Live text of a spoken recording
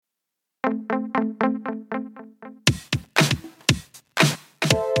Today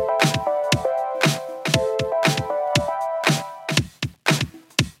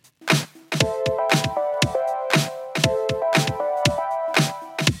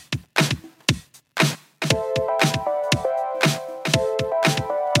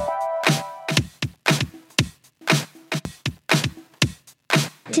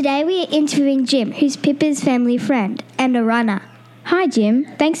we are interviewing Jim, who's Pippa's family friend and a runner. Hi Jim,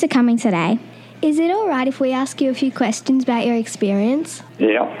 thanks for coming today. Is it alright if we ask you a few questions about your experience?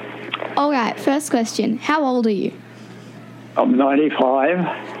 Yeah. Alright, first question. How old are you? I'm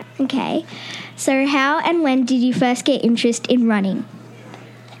 95. Okay, so how and when did you first get interest in running?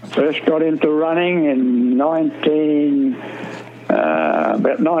 First got into running in about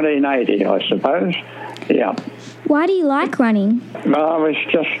 1980, I suppose. Yeah. Why do you like running? Well, it's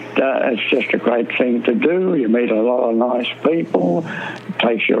just a great thing to do. You meet a lot of nice people. It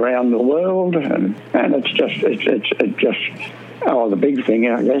takes you around the world, and it's just the big thing,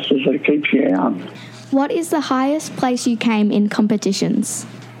 I guess, is that it keeps you young. What is the highest place you came in competitions?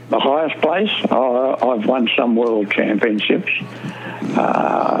 The highest place? I've won some world championships.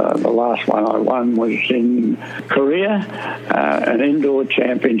 The last one I won was in Korea, an indoor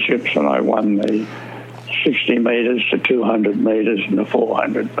championships, and I won the 60 metres, the 200 metres and the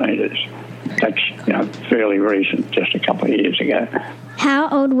 400 metres. That's fairly recent, just a couple of years ago. How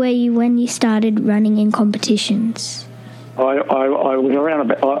old were you when you started running in competitions? I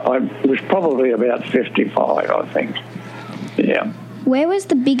was probably about 55, I think. Yeah. Where was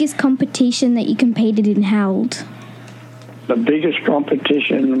the biggest competition that you competed in held? The biggest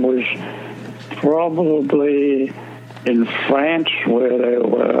competition was probably in France, where there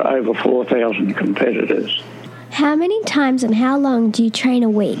were over 4,000 competitors. How many times and how long do you train a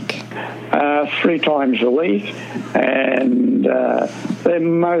week? 3 times a week, and they're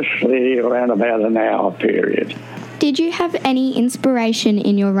mostly around about an hour period. Did you have any inspiration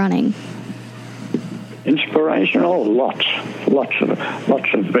in your running? Inspirational, lots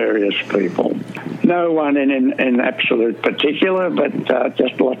of various people. No one in absolute particular, but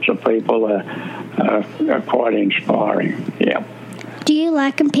just lots of people are quite inspiring. Yeah. Do you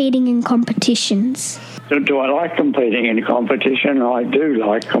like competing in competitions? Do I like competing in competition? I do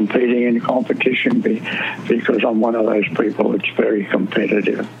like competing in competition because I'm one of those people that's very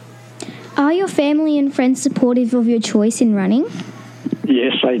competitive. Are your family and friends supportive of your choice in running?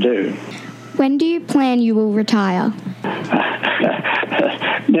 Yes, they do. When do you plan you will retire?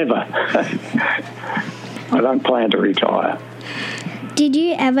 Never. I don't plan to retire. Did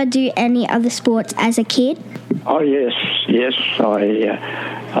you ever do any other sports as a kid? Oh, yes.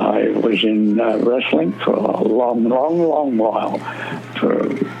 I was in wrestling for a long while, for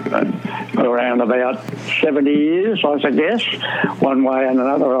around about 70 years, I guess, one way and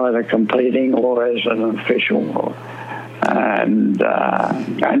another, either competing or as an official and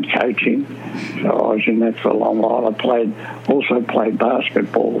coaching. So I was in that for a long while. I also played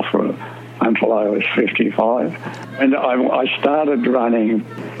basketball until I was 55. And I started running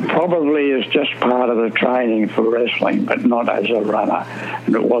probably as just part of the training for wrestling, but not as a runner.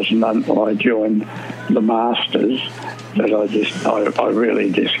 And it wasn't until I joined the Masters that I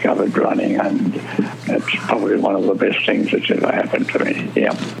really discovered running, and it's probably one of the best things that's ever happened to me.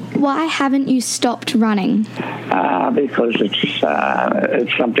 Yeah. Why haven't you stopped running? Because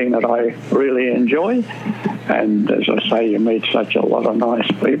it's something that I really enjoy, and as I say, you meet such a lot of nice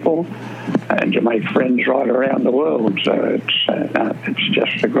people, and you make friends right around the world. So it's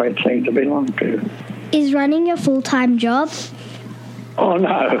just a great thing to belong to. Is running your full-time job? Oh, no.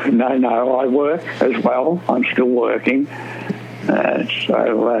 I work as well. I'm still working. No, it's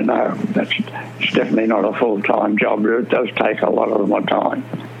definitely not a full-time job. It does take a lot of my time.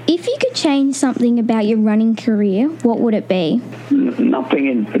 If you could change something about your running career, what would it be? Nothing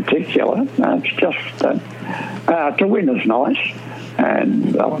in particular. It's just to win is nice.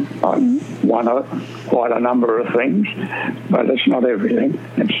 And I've won quite a number of things, but it's not everything.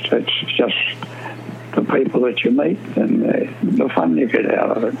 It's just the people that you meet and the fun you get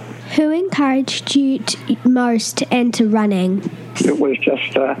out of it. Who encouraged you most to enter running? It was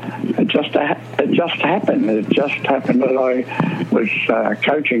it just happened. It just happened that I was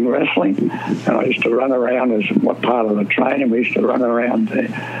coaching wrestling, and I used to run around as what part of the training. We used to run around the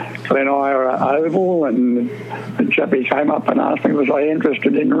Glen Ira Oval, and a chappie came up and asked me, was I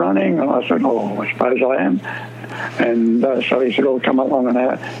interested in running? And I said, I suppose I am. And so he said, come along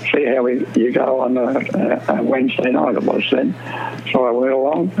and see how you go on a Wednesday night it was then. So I went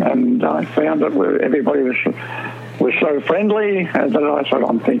along, and I found that everybody was so friendly that I said,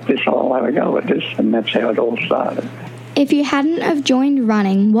 I think I'll have a go at this, and that's how it all started. If you hadn't have joined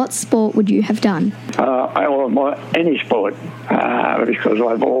running, what sport would you have done? Any sport, because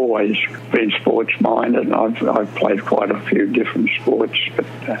I've always been sports-minded, and I've played quite a few different sports, but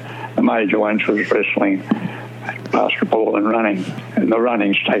the major ones was wrestling, basketball and running. And the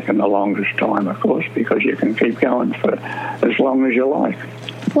running's taken the longest time, of course, because you can keep going for as long as you like.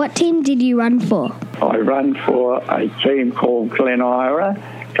 What team did you run for? I run for a team called Glen Ira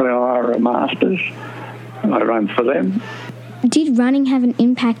Masters, and I run for them. Did running have an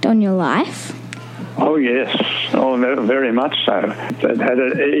impact on your life? Oh, yes. Oh, very much so. It had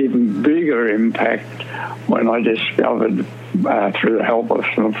an even bigger impact when I discovered, through the help of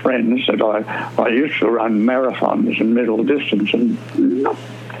some friends, that I used to run marathons and middle distance, and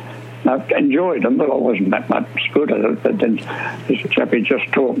I enjoyed them, but I wasn't that much good at it. But then this chappie just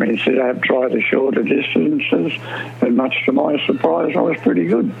taught me. He said, I've tried the shorter distances, and much to my surprise, I was pretty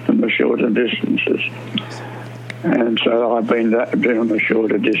good in the shorter distances. And so I've been doing the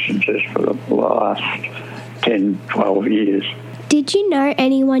shorter distances for the last 10, 12 years. Did you know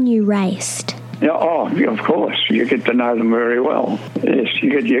anyone you raced? Yeah, of course. You get to know them very well. Yes,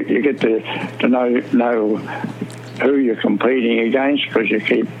 you get to know who you're competing against, because you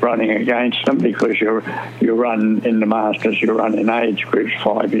keep running against them, because you run in the Masters, you run in age groups,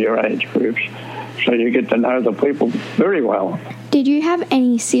 5-year age groups. So you get to know the people very well. Did you have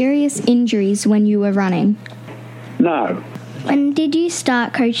any serious injuries when you were running? No. When did you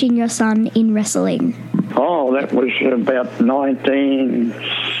start coaching your son in wrestling? Oh, that was about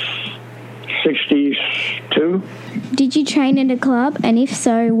 1962. Did you train in a club, and if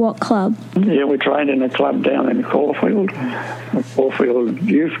so, what club? Yeah, we trained in a club down in Caulfield. The Caulfield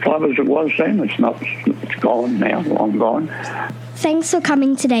Youth Club as it was then. It's gone now, long gone. Thanks for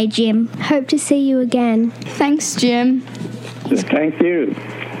coming today, Jim. Hope to see you again. Thanks, Jim. Thank you.